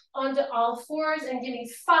up onto all fours and give me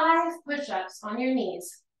 5 push-ups on your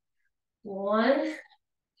knees. 1,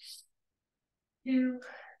 2,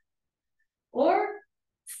 or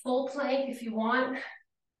full plank if you want.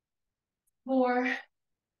 4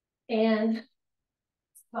 and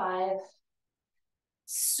 5.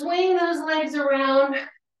 Swing those legs around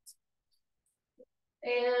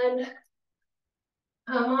and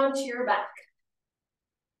come onto your back.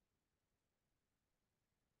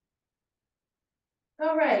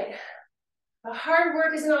 All right, the hard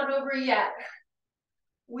work is not over yet.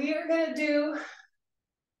 We are going to do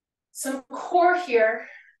some core here.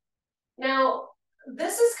 Now,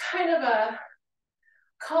 this is kind of a,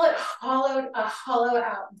 call it a hollow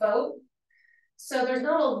out boat. So there's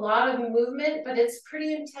not a lot of movement, but it's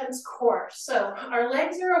pretty intense core. So our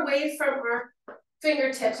legs are away from our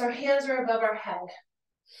fingertips, our hands are above our head.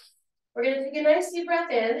 We're going to take a nice deep breath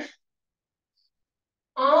in.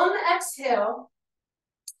 On the exhale,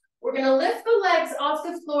 we're going to lift the legs off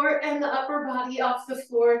the floor and the upper body off the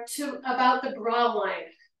floor to about the bra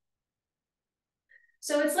line.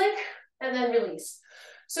 So it's like, and then release.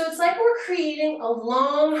 So it's like we're creating a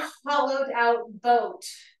long, hollowed out boat,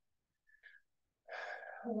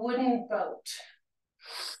 wooden boat.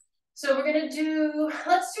 So we're going to do,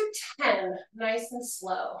 let's do 10, nice and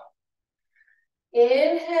slow.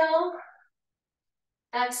 Inhale,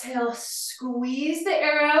 exhale, squeeze the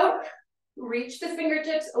air out. Reach the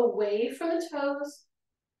fingertips away from the toes.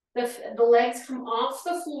 The legs come off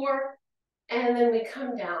the floor, and then we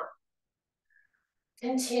come down.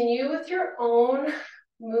 Continue with your own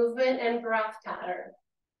movement and breath pattern.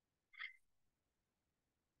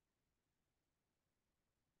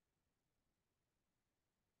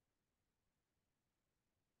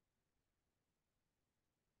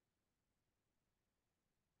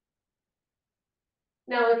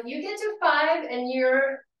 Now, if you get to 5 and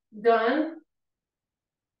you're done,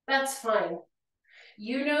 that's fine.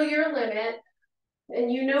 You know your limit,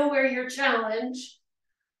 and you know where your challenge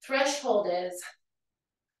threshold is.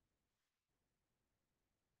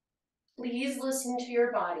 Please listen to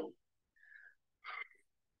your body.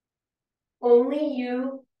 Only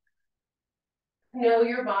you know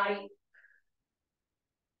your body.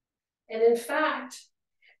 And in fact,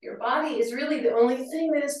 your body is really the only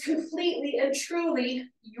thing that is completely and truly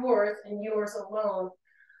yours and yours alone.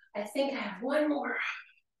 I think I have one more.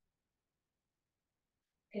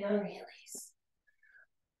 And release.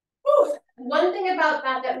 Whew. One thing about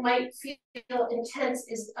that might feel intense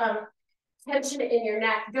is tension in your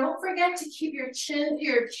neck. Don't forget to keep your chin to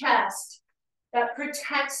your chest. That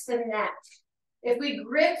protects the neck. If we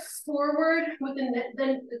grip forward with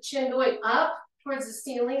the chin going up towards the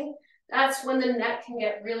ceiling, that's when the neck can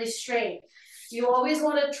get really strained. You always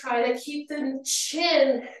want to try to keep the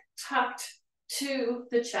chin tucked to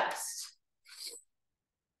the chest.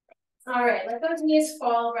 All right, let those knees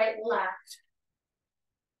fall right and left.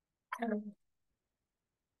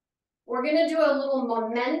 We're going to do a little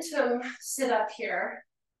momentum sit up here.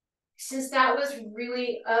 Since that was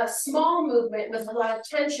really a small movement with a lot of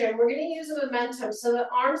tension, we're going to use a momentum. So the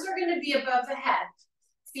arms are going to be above the head.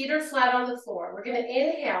 Feet are flat on the floor. We're going to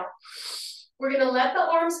inhale. We're going to let the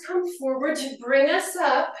arms come forward to bring us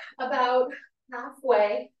up about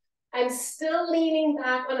halfway. I'm still leaning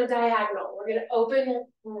back on a diagonal. We're going to open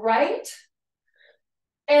right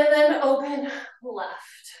and then open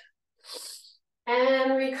left.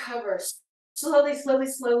 And recover. Slowly, slowly,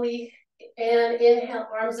 slowly. And inhale,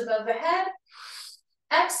 arms above the head.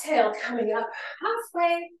 Exhale, coming up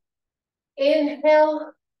halfway.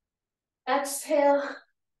 Inhale, exhale,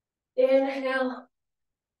 inhale,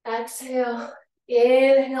 exhale,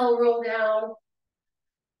 inhale, roll down.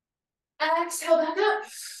 Exhale, back up.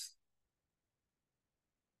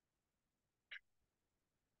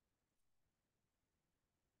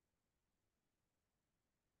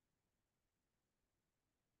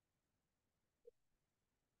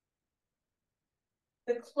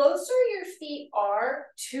 The closer your feet are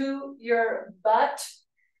to your butt,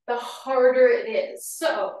 the harder it is.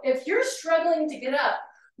 So if you're struggling to get up,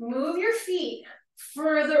 move your feet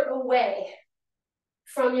further away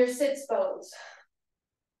from your sits bones.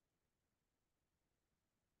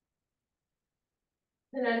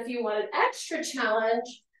 And then if you want an extra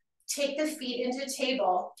challenge, take the feet into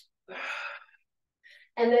table.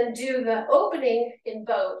 And then do the opening in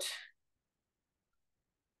boat.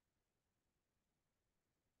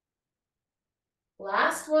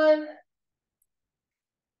 Last one.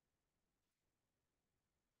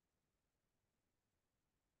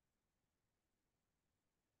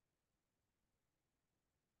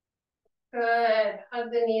 Good.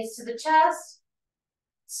 Hug the knees to the chest.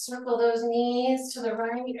 Circle those knees to the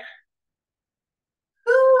right.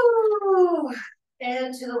 Ooh.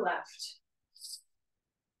 And to the left.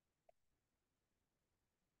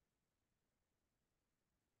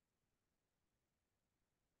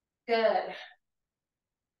 Good.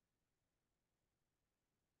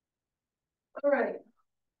 All right.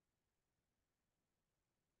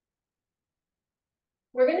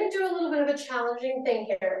 We're going to do a little bit of a challenging thing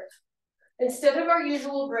here. Instead of our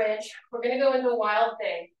usual bridge, we're going to go into Wild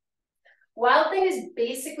Thing. Wild Thing is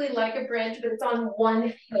basically like a bridge, but it's on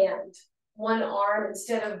one hand, one arm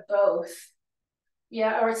instead of both.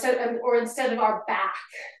 Yeah, or instead of our back.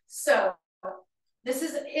 So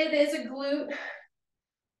it is a glute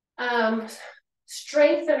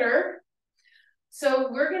strengthener.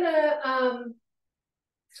 So we're gonna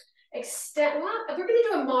we're gonna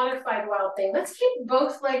do a modified Wild Thing. Let's keep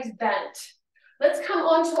both legs bent. Let's come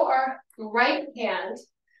onto our right hand,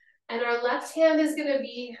 and our left elbow is gonna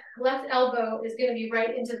be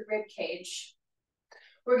right into the rib cage.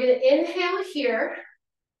 We're gonna inhale here.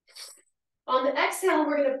 On the exhale,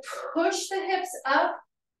 we're gonna push the hips up,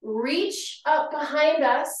 reach up behind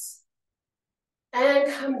us,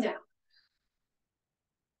 and come down.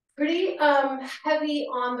 Pretty heavy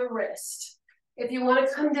on the wrist. If you want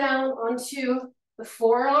to come down onto the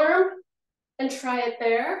forearm and try it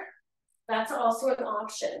there, that's also an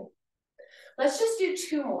option. Let's just do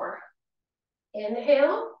 2 more.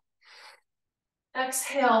 Inhale,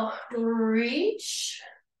 exhale, reach.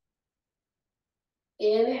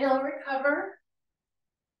 Inhale, recover.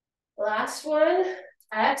 Last one,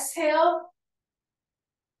 exhale,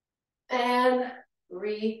 and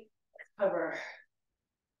recover.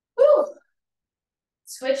 Woo.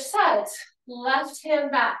 Switch sides. Left hand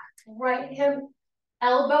back, right hand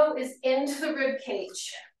elbow is into the rib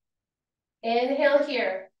cage. Inhale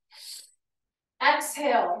here.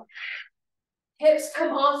 Exhale. Hips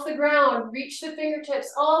come off the ground. Reach the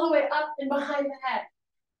fingertips all the way up and behind the head.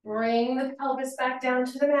 Bring the pelvis back down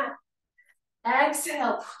to the mat.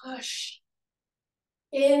 Exhale, push.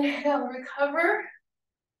 Inhale, recover.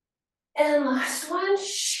 And last one.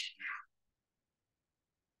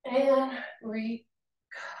 And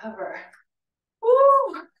recover.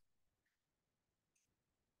 Woo!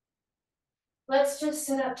 Let's just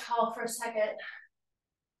sit up tall for a second.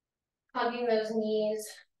 Hugging those knees.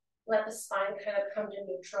 Let the spine kind of come to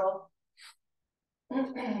neutral.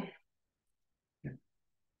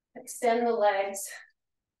 Extend the legs.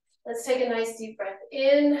 Let's take a nice deep breath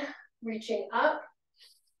in, reaching up.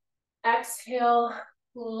 Exhale,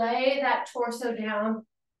 lay that torso down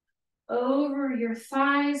over your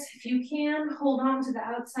thighs. If you can, hold on to the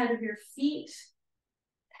outside of your feet.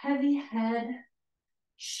 Heavy head.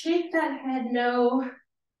 Shake that head no.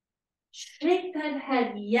 Shake that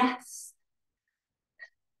head yes.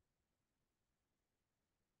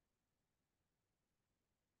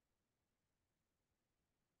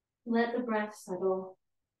 Let the breath settle.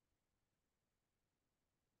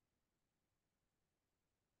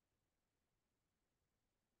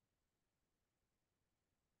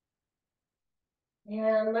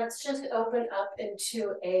 And let's just open up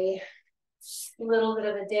into a little bit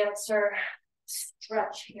of a dancer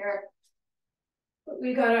stretch here.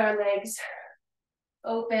 We got our legs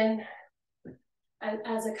open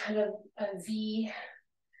as a kind of a V.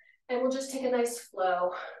 And we'll just take a nice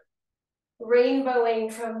flow.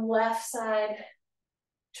 Rainbowing from left side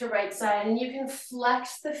to right side. And you can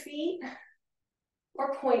flex the feet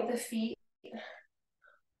or point the feet.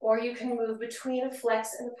 Or you can move between a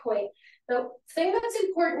flex and a point. The thing that's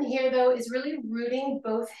important here, though, is really rooting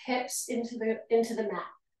both hips into the mat.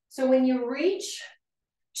 So when you reach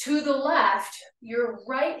to the left, your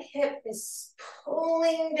right hip is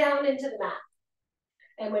pulling down into the mat.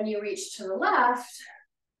 And when you reach to the right,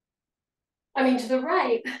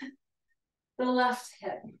 the left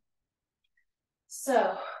hip.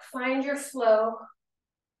 So find your flow.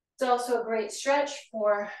 It's also a great stretch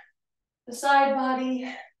for the side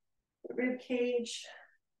body, the rib cage.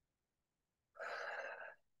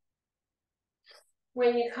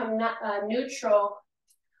 When you come neutral,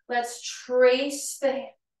 let's trace the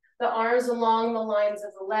arms along the lines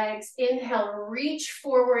of the legs. Inhale, reach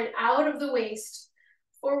forward out of the waist.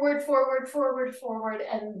 Forward, forward, forward, forward,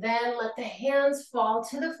 and then let the hands fall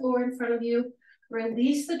to the floor in front of you.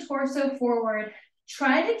 Release the torso forward.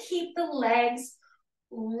 Try to keep the legs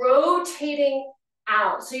rotating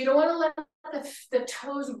out. So you don't want to let the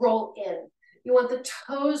toes roll in. You want the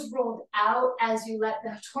toes rolled out as you let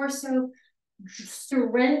the torso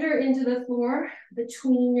surrender into the floor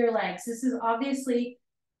between your legs. This is obviously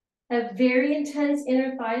a very intense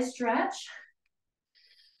inner thigh stretch.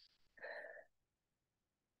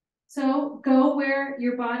 So go where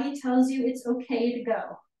your body tells you it's okay to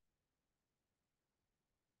go.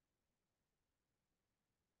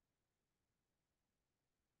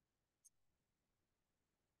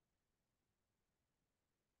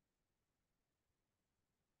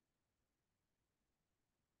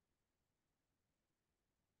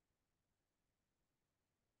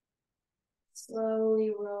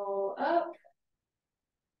 Slowly roll up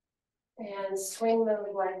and swing the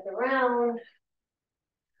legs around.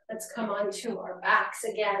 Let's come onto our backs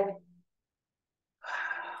again.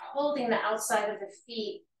 Holding the outside of the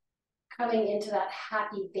feet, coming into that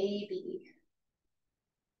happy baby.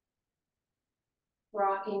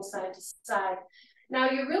 Rocking side to side.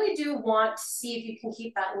 Now you really do want to see if you can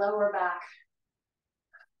keep that lower back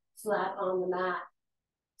flat on the mat.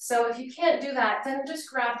 So if you can't do that, then just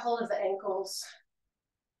grab hold of the ankles.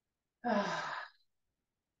 I'd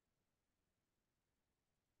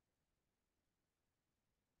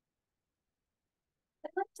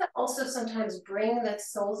like to also sometimes bring the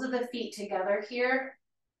soles of the feet together here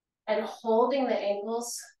and holding the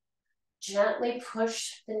ankles, gently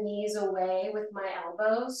push the knees away with my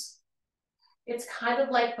elbows. It's kind of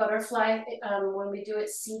like butterfly when we do it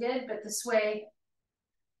seated, but this way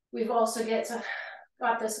we've also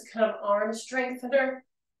got this kind of arm strengthener.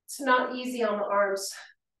 It's not easy on the arms.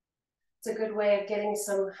 It's a good way of getting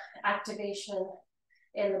some activation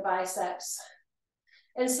in the biceps.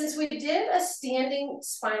 And since we did a standing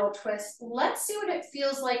spinal twist, let's see what it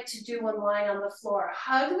feels like to do one lying on the floor.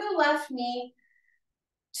 Hug the left knee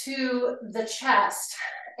to the chest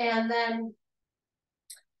and then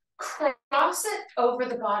cross it over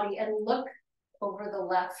the body and look over the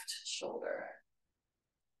left shoulder.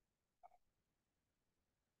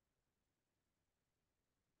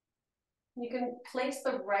 You can place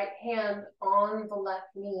the right hand on the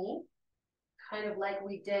left knee, kind of like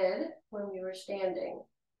we did when we were standing.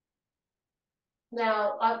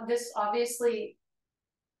 Now, this obviously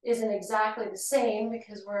isn't exactly the same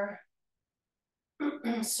because we're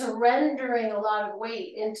surrendering a lot of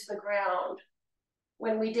weight into the ground.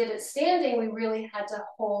 When we did it standing, we really had to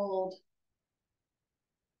hold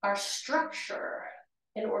our structure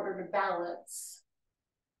in order to balance.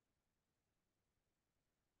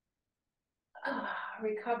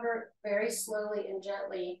 Recover very slowly and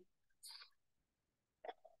gently.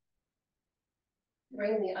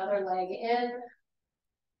 Bring the other leg in.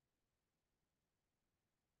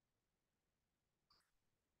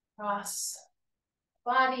 Cross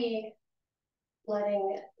body,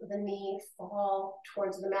 letting the knee fall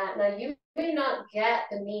towards the mat. Now you may not get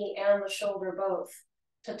the knee and the shoulder both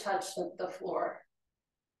to touch the floor.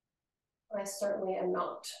 I certainly am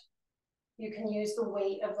not. You can use the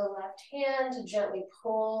weight of the left hand to gently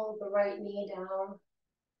pull the right knee down.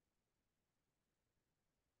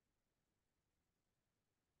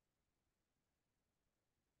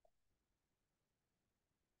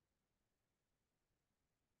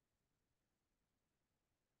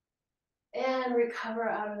 And recover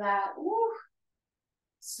out of that. Woo.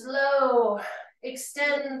 Slow.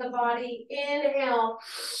 Extend the body. Inhale.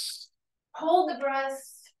 Hold the breath.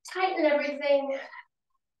 Tighten everything.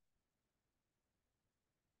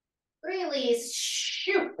 Release.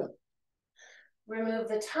 Shoot. Remove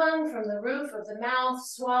the tongue from the roof of the mouth.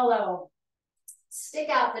 Swallow. Stick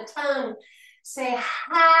out the tongue. Say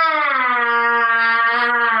ha.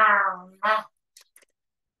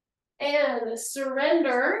 And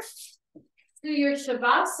surrender to your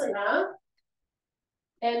Shavasana.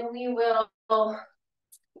 And we will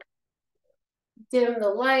dim the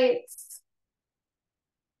lights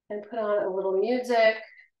and put on a little music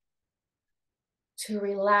to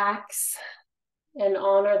relax and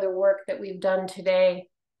honor the work that we've done today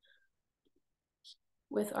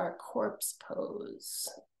with our corpse pose.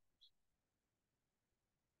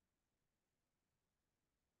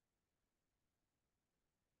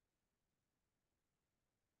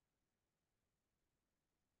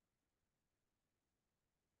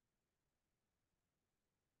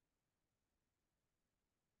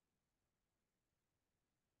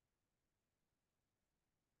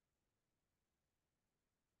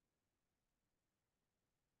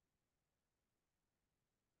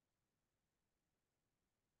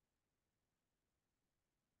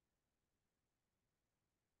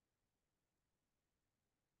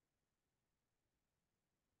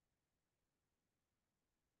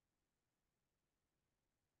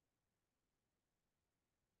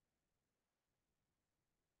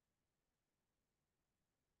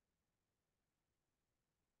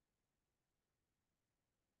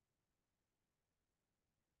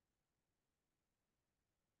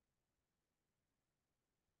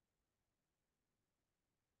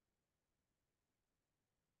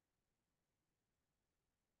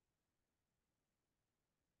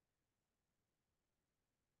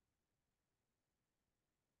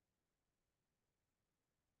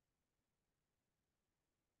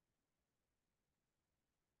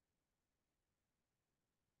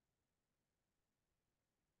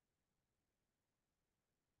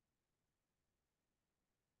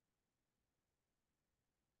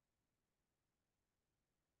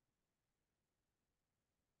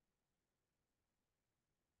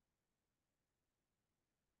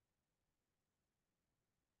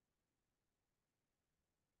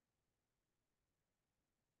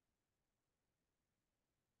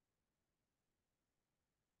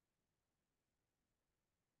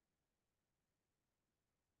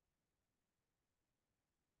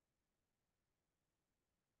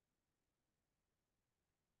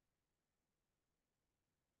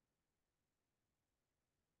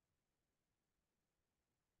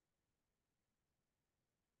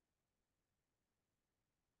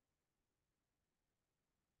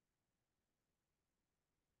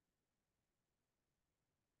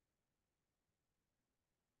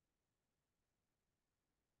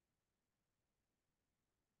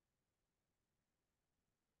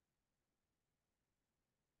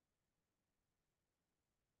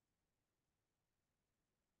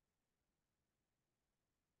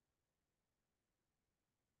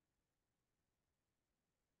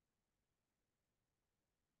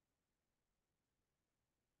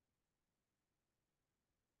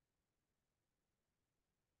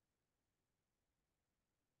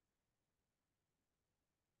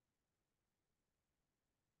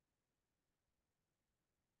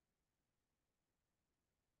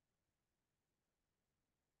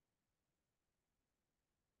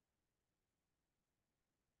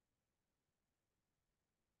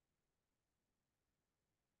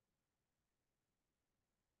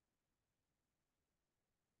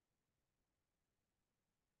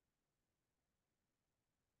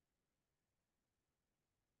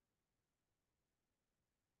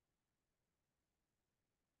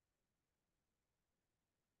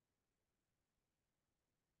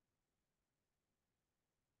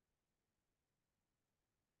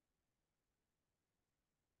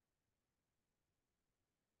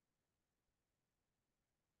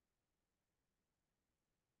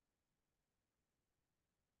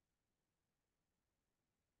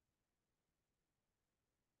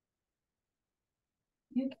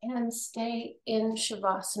 You can stay in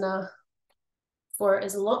Shavasana for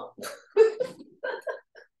as long.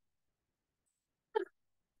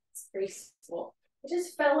 It's graceful. I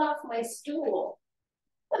just fell off my stool.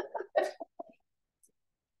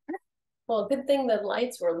 Well, good thing the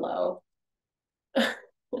lights were low.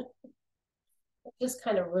 Just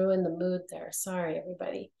kind of ruined the mood there. Sorry,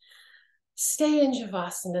 everybody. Stay in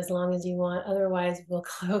Shavasana as long as you want. Otherwise, we'll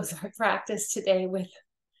close our practice today with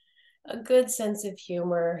a good sense of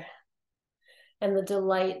humor and the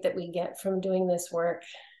delight that we get from doing this work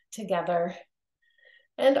together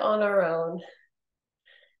and on our own.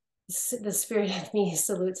 The spirit in me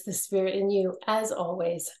salutes the spirit in you. As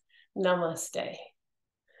always, namaste.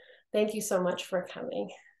 Thank you so much for coming.